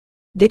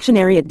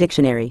Dictionary at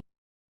dictionary.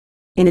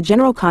 In a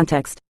general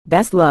context,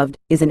 best loved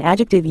is an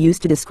adjective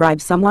used to describe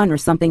someone or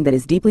something that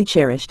is deeply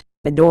cherished,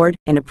 adored,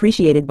 and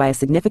appreciated by a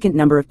significant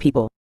number of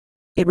people.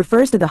 It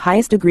refers to the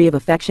highest degree of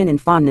affection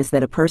and fondness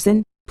that a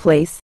person,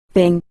 place,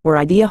 thing, or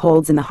idea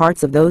holds in the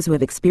hearts of those who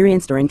have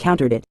experienced or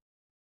encountered it.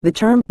 The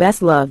term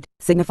best loved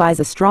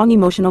signifies a strong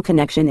emotional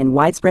connection and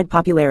widespread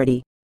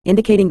popularity,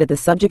 indicating that the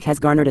subject has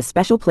garnered a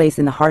special place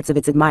in the hearts of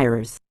its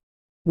admirers.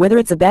 Whether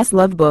it's a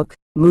best-loved book,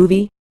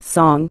 movie,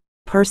 song,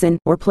 person,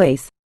 or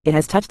place, it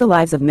has touched the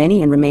lives of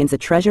many and remains a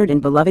treasured and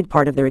beloved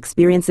part of their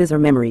experiences or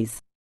memories.